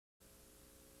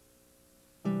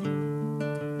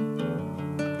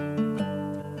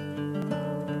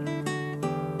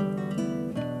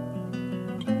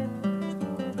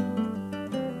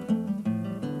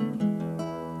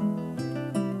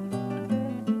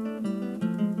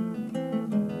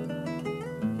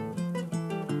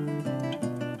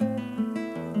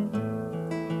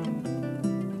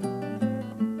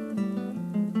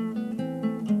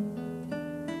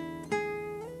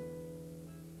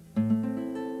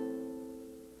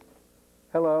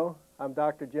Hello, I'm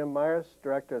Dr. Jim Myers,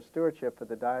 Director of Stewardship for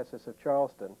the Diocese of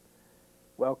Charleston.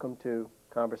 Welcome to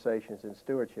Conversations in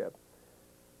Stewardship.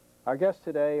 Our guests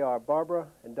today are Barbara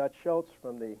and Dutch Scholtz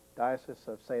from the Diocese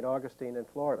of St. Augustine in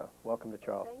Florida. Welcome to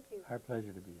Charleston. Thank you. Our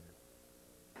pleasure to be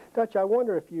here. Dutch, I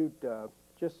wonder if you'd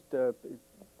to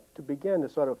begin to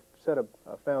sort of set a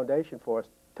foundation for us,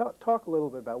 talk a little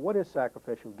bit about what is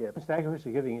sacrificial giving.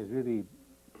 Sacrificial giving is really,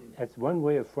 that's one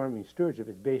way of forming stewardship.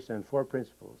 It's based on 4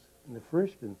 principles. And the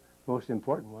first and most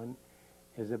important one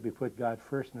is that we put God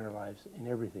first in our lives in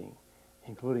everything,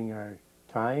 including our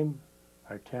time,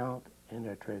 our talent, and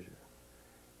our treasure.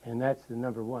 And that's the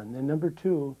number one. Then number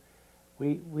 2,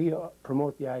 we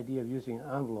promote the idea of using an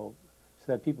envelope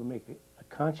so that people make a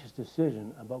conscious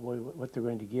decision about what they're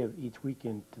going to give each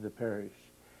weekend to the parish.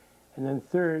 And then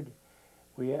third,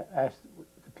 we ask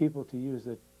the people to use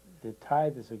the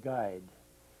tithe as a guide.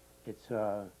 It's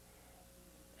and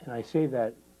I say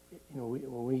that,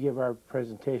 when we give our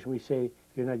presentation, we say if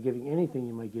you're not giving anything,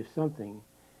 you might give something.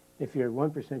 If you're at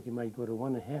 1%, you might go to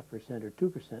 1.5% or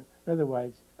 2%. In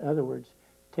other words,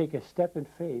 take a step in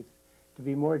faith to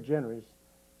be more generous,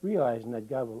 realizing that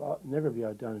God will never be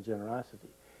outdone in generosity.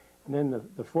 And then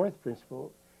the 4th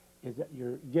principle is that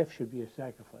your gift should be a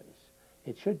sacrifice.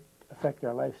 It should affect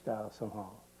our lifestyle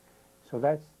somehow. So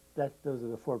those are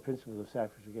the 4 principles of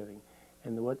sacrificial giving.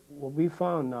 And what we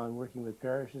found now in working with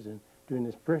parishes and doing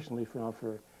this personally for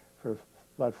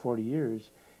about 40 years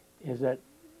is that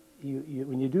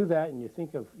when you do that and you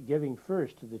think of giving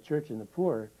first to the church and the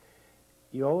poor,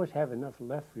 you always have enough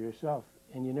left for yourself,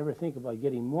 and you never think about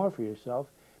getting more for yourself,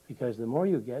 because the more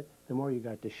you get, the more you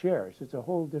got to share. So it's a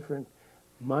whole different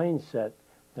mindset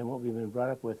than what we've been brought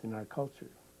up with in our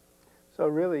culture. So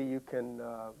really you can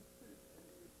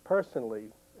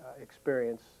personally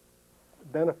experience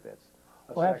benefits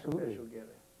of sacrificial giving.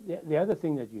 The other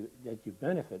thing that you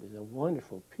benefit is a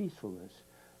wonderful peacefulness,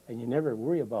 and you never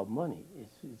worry about money.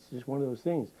 It's just one of those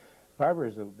things.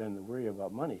 Barbara's been the worry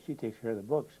about money. She takes care of the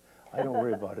books. I don't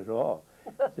worry about it at all.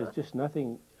 There's just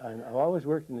nothing. I've always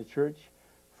worked in the church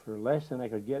for less than I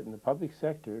could get in the public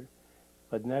sector,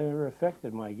 but never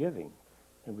affected my giving.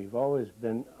 And we've always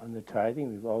been on the tithing.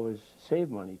 We've always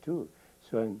saved money too.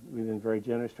 So we've been very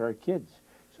generous to our kids.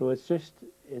 So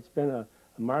it's been a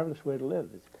marvelous way to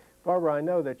live. Barbara, I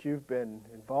know that you've been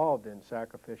involved in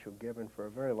sacrificial giving for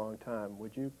a very long time.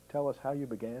 Would you tell us how you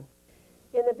began?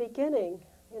 In the beginning,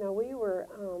 we were,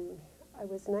 I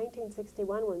was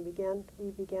 1961 when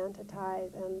we began to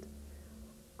tithe, and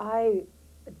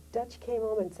Dutch came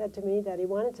home and said to me that he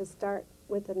wanted to start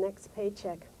with the next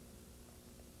paycheck.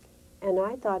 And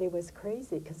I thought he was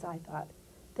crazy, because I thought,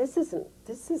 this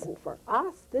isn't for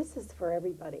us, this is for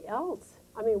everybody else.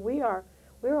 I mean,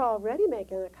 we're already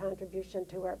making a contribution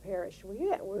to our parish.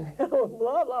 We're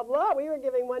blah, blah, blah. We were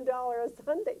giving $1 a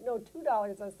Sunday. No,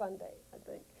 $2 a Sunday, I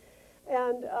think.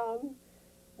 And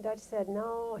Dutch said,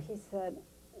 no, he said,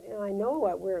 I know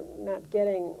what we're not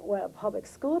getting, what a public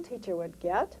school teacher would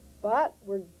get, but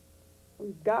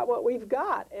we've got what we've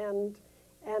got, and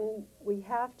we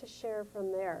have to share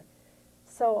from there.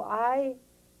 So I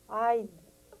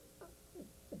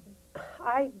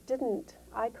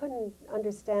couldn't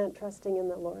understand trusting in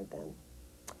the Lord then.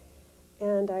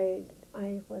 And I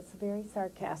was very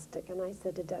sarcastic, and I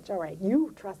said to Dutch, all right,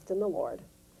 you trust in the Lord,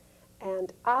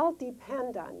 and I'll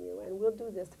depend on you, and we'll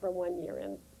do this for 1 year.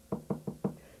 And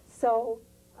so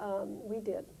we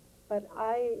did. But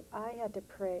I had to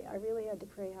pray. I really had to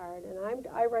pray hard, and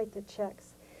I write the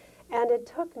checks. And it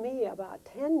took me about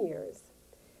 10 years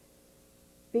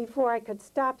before I could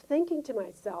stop thinking to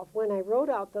myself, when I wrote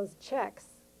out those checks,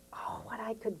 oh, what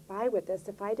I could buy with this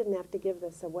if I didn't have to give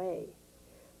this away.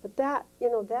 But that,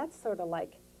 that's sort of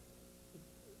like,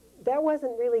 that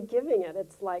wasn't really giving it.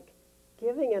 It's like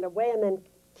giving it away and then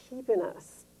keeping a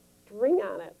string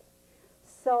on it.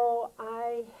 So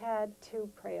I had to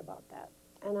pray about that.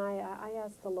 And I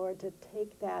asked the Lord to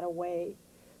take that away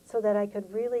so that I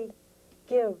could really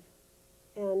give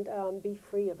and be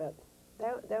free of it.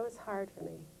 That was hard for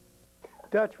me.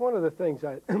 Dutch, one of the things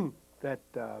that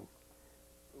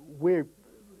we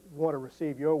want to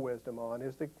receive your wisdom on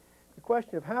is the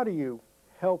question of how do you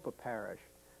help a parish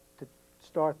to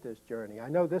start this journey? I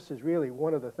know this is really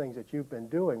one of the things that you've been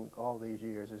doing all these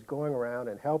years, is going around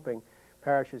and helping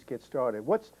parishes get started.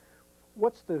 What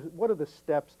are the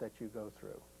steps that you go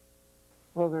through?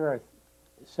 Well, there are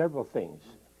several things.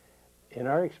 In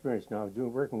our experience now,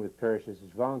 working with parishes as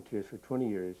volunteers for 20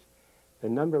 years, the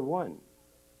number one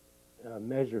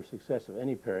measure of success of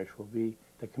any parish will be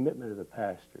the commitment of the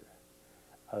pastor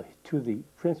to the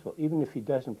principle. Even if he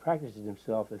doesn't practice it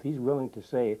himself, if he's willing to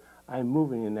say, I'm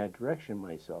moving in that direction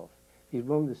myself, He's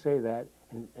willing to say that,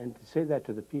 and to say that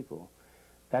to the people.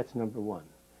 That's number one.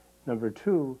 Number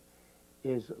two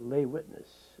is lay witness.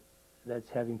 That's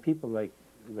having people like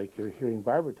you're hearing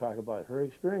Barbara talk about her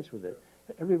experience with it.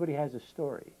 Everybody has a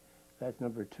story. That's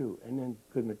number two. And then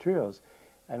good materials.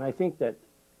 And I think that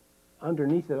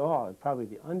underneath it all, and probably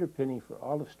the underpinning for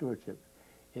all of stewardship,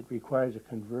 it requires a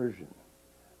conversion,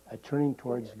 a turning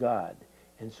towards God.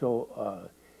 And so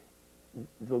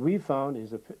what we found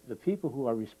is the people who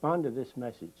are respond to this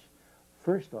message,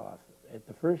 first off, at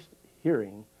the first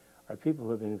hearing, are people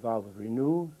who have been involved with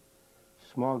Renew,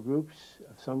 small groups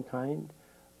of some kind,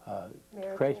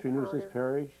 Christ Renews His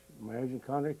Parish, Marriage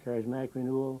Encounter, Charismatic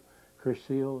Renewal,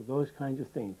 Cursil, those kinds of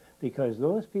things. Because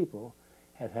those people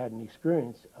have had an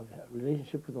experience of a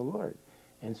relationship with the Lord.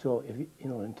 And so, if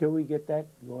until we get that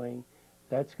going,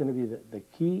 that's going to be the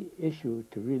key issue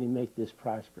to really make this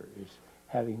prosper, is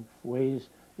having ways,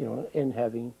 and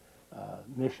having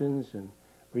missions and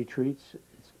retreats.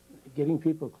 It's getting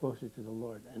people closer to the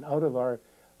Lord and out of our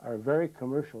very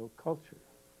commercial culture.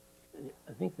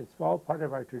 I think that's all part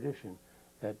of our tradition,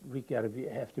 that we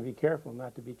have to be careful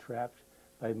not to be trapped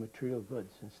by material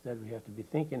goods. Instead, we have to be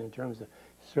thinking in terms of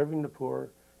serving the poor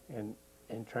and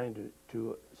trying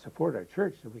to support our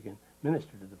church so we can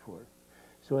minister to the poor.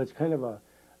 So it's kind of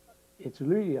it's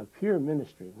really a pure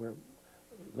ministry where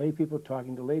lay people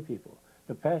talking to lay people.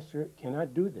 The pastor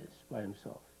cannot do this by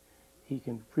himself. He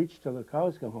can preach till the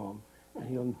cows come home, and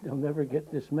he'll never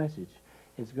get this message.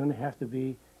 It's going to have to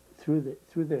be through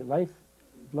the life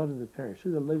blood of the parish,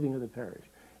 through the living of the parish.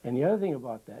 And the other thing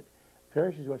about that,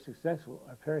 parishes who are successful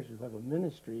are parishes who have a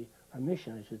ministry, or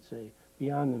mission, I should say,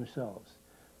 beyond themselves.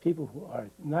 People who are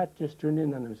not just turned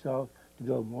in on themselves to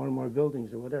build more and more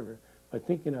buildings or whatever, but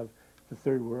thinking of the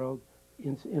third world,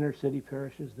 inner city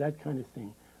parishes, that kind of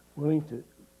thing, willing to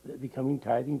becoming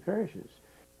tithing parishes.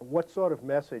 What sort of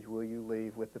message will you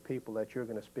leave with the people that you're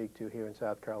going to speak to here in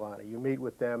South Carolina? You meet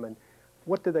with them, and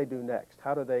what do they do next?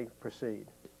 How do they proceed?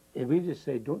 If we just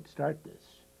say, don't start this,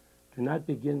 do not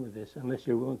begin with this unless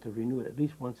you're willing to renew it at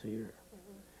least once a year.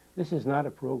 Mm-hmm. This is not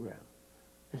a program.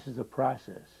 This is a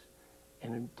process,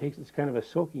 and it's kind of a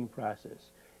soaking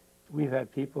process. We've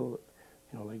had people,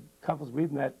 like couples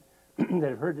we've met that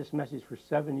have heard this message for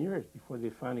 7 years before they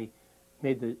finally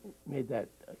made that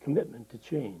commitment to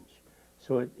change.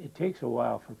 So it takes a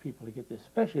while for people to get this,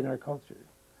 especially in our culture.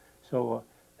 So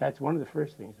that's one of the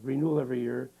first things. Renewal every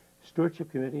year.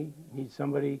 Stewardship committee needs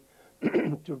somebody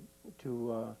to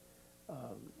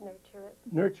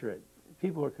nurture it.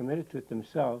 People who are committed to it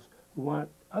themselves, who want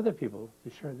other people to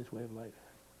share this way of life.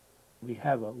 We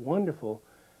have a wonderful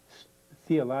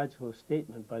theological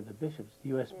statement by the bishops, the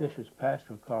U.S. bishops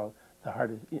pastoral, called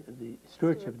the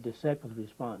Stewardship of Disciples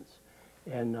Response.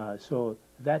 And so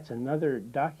that's another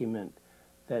document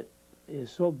that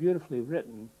is so beautifully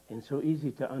written and so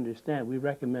easy to understand. We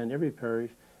recommend every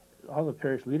parish, all the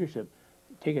parish leadership,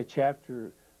 take a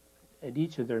chapter at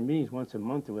each of their meetings once a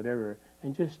month or whatever,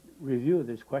 and just review.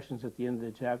 There's questions at the end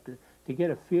of the chapter to get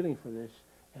a feeling for this,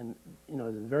 and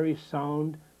the very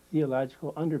sound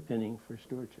theological underpinning for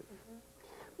stewardship. Mm-hmm.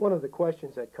 One of the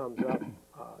questions that comes up,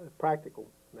 a practical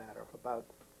matter about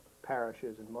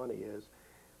parishes and money is,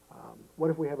 what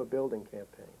if we have a building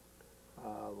campaign?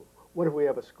 What if we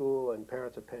have a school and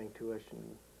parents are paying tuition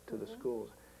to the schools?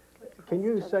 Can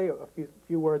you say a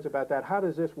few words about that? How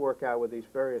does this work out with these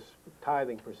various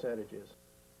tithing percentages?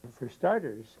 For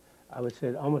starters, I would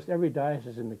say that almost every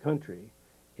diocese in the country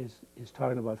is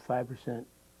talking about 5%,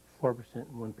 4%,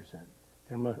 and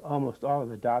 1%. Almost all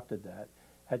have adopted that.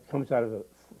 That comes out of a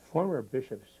former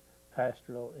bishop's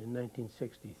pastoral in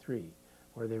 1963,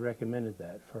 where they recommended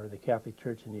that for the Catholic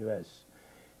Church in the U.S.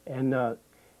 And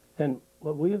then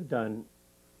what we have done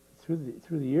through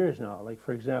the years now, like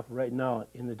for example, right now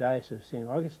in the Diocese of St.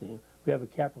 Augustine, we have a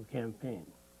capital campaign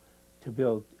to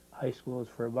build high schools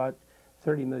for about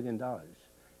 $30 million.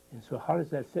 And so how does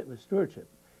that fit with stewardship?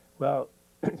 Well,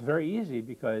 it's very easy,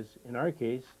 because in our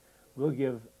case, we'll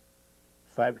continue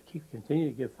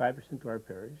to give 5% to our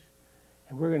parish,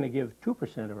 and we're going to give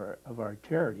 2% of our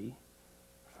charity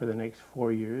for the next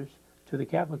 4 years to the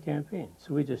capital campaign.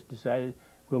 So we just decided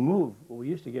we'll move what we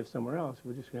used to give somewhere else.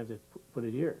 We're just going to have to put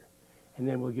it here. And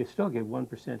then we'll still give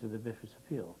 1% of the bishop's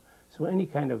appeal. So any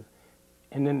kind of,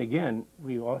 and then again,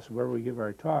 we also, where we give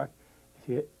our talk, if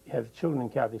you have children in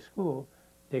Catholic school,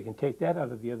 they can take that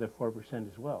out of the other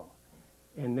 4% as well.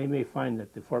 And they may find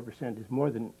that the 4% is more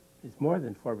than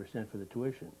 4% for the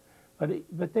tuition.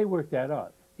 But they work that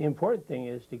out. The important thing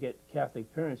is to get Catholic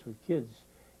parents with kids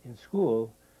in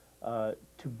school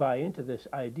to buy into this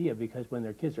idea, because when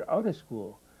their kids are out of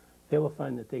school, they will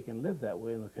find that they can live that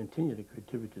way and will continue to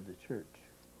contribute to the church.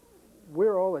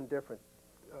 we're all in different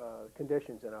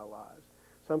conditions in our lives.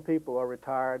 Some people are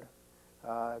retired,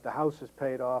 the house is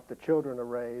paid off, the children are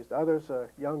raised, others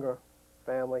are younger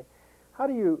family. How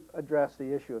do you address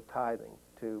the issue of tithing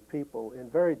to people in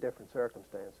very different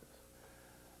circumstances?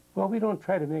 Well, we don't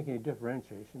try to make any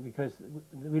differentiation because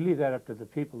we leave that up to the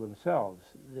people themselves.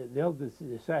 They'll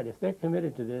decide if they're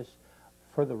committed to this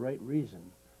for the right reason.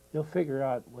 They'll figure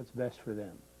out what's best for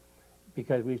them.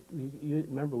 Because you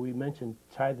remember we mentioned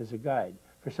tithe as a guide.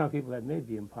 For some people that may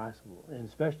be impossible, and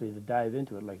especially to dive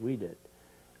into it like we did,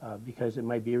 because it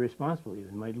might be irresponsible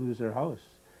even, might lose their house,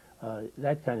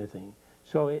 that kind of thing.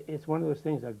 So it's one of those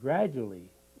things that gradually,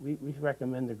 we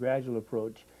recommend the gradual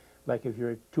approach. Like if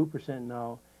you're at 2%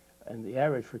 now, and the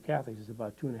average for Catholics is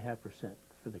about 2.5%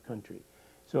 for the country.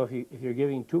 So if you're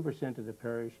giving 2% to the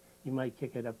parish, you might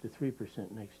kick it up to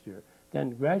 3% next year.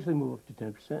 Then gradually move up to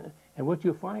 10%. And what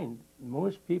you'll find,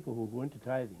 most people who go into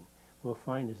tithing will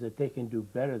find is that they can do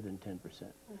better than 10%.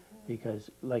 Because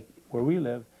like where we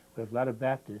live, we have a lot of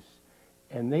Baptists,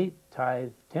 and they tithe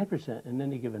 10%, and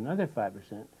then they give another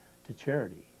 5% to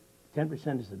charity.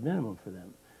 10% is the minimum for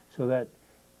them. So that,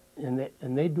 and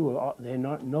they do it all,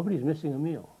 nobody's missing a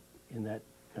meal in that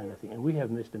kind of thing. And we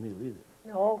haven't missed a meal either.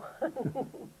 No.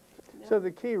 So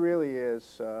the key really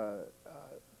is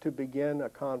to begin a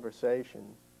conversation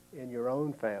in your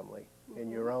own family,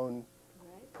 in your own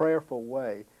prayerful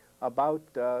way about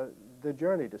the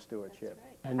journey to stewardship.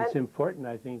 Right. And it's important,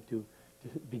 I think, to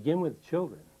begin with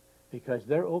children because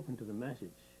they're open to the message.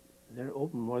 They're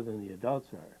open more than the adults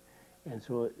are. And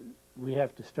so we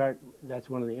have to start, that's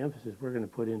one of the emphasis we're going to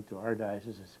put into our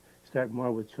diocese, is start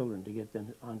more with children to get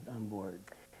them on board.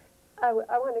 I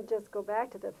want to just go back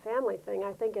to the family thing.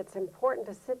 I think it's important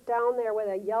to sit down there with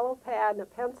a yellow pad and a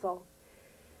pencil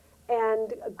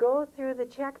and go through the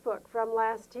checkbook from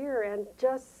last year and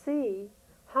just see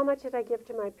how much did I give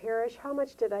to my parish, how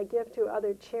much did I give to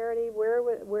other charity,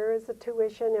 where is the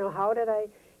tuition, how did I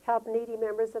help needy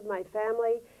members of my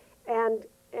family, and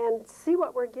see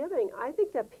what we're giving. I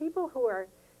think that people who are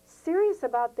serious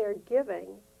about their giving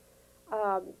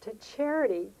to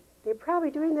charity, they're probably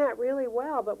doing that really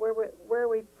well, but where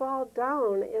we fall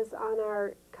down is on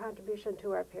our contribution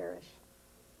to our parish.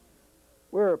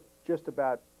 We're just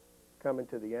about coming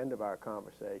to the end of our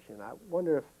conversation. I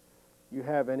wonder if you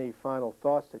have any final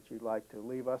thoughts that you'd like to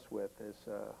leave us with as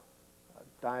a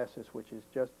diocese which is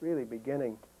just really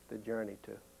beginning the journey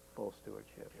to full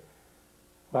stewardship.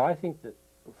 Well, I think that,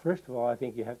 first of all, I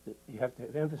think you have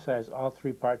to emphasize all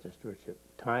three parts of stewardship: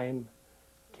 time,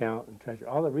 talent, and treasure.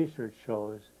 All the research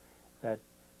shows that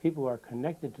people who are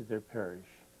connected to their parish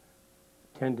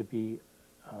tend to be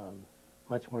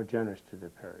much more generous to their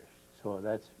parish. So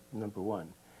that's number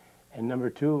one. And number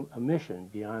two, a mission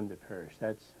beyond the parish.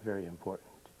 That's very important.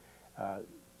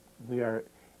 We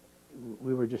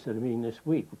were just at a meeting this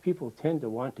week. People tend to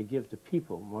want to give to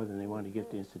people more than they want to give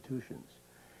to institutions.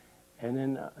 And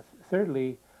then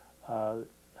thirdly,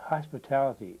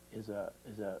 hospitality is a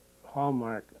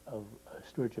hallmark of a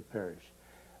stewardship parish.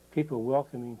 People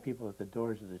welcoming people at the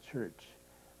doors of the church,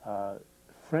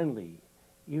 friendly,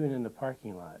 even in the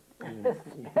parking lot.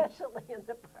 Especially in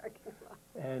the parking lot.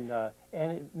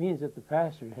 And it means that the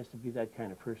pastor has to be that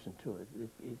kind of person too.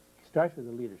 It starts with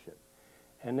the leadership.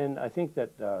 And then I think that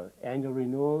annual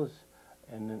renewals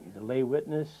and then the lay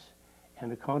witness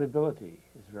and accountability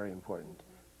is very important.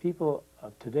 People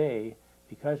of today,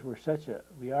 because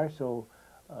we are so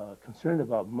concerned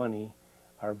about money,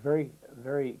 are very,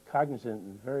 very cognizant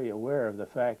and very aware of the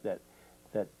fact that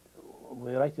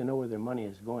we like to know where their money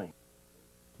is going.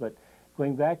 But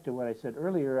going back to what I said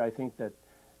earlier, I think that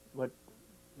what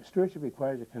stewardship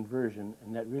requires a conversion,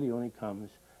 and that really only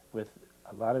comes with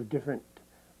a lot of different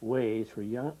ways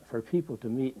for people to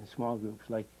meet in small groups.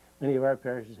 Like many of our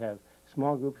parishes have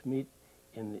small groups meet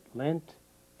in Lent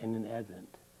and in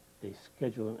Advent. They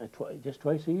schedule them just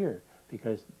twice a year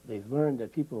because they've learned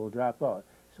that people will drop out.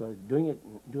 So doing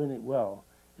it well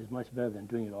is much better than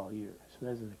doing it all year. So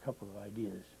those are a couple of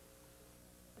ideas.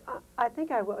 I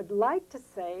think I would like to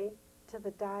say to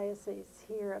the diocese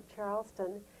here of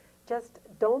Charleston, just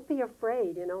don't be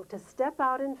afraid, to step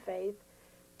out in faith,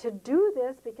 to do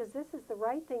this because this is the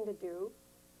right thing to do,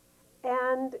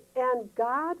 and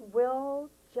God will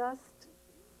just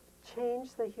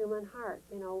change the human heart.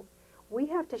 We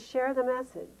have to share the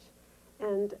message,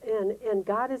 and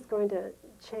God is going to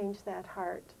change that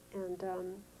heart,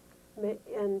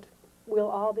 and we'll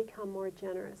all become more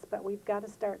generous. But we've got to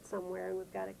start somewhere, and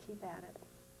we've got to keep at it.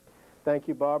 Thank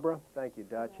you, Barbara. Thank you,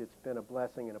 Dutch. It's been a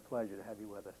blessing and a pleasure to have you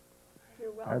with us.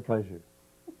 You're welcome. Our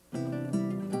pleasure.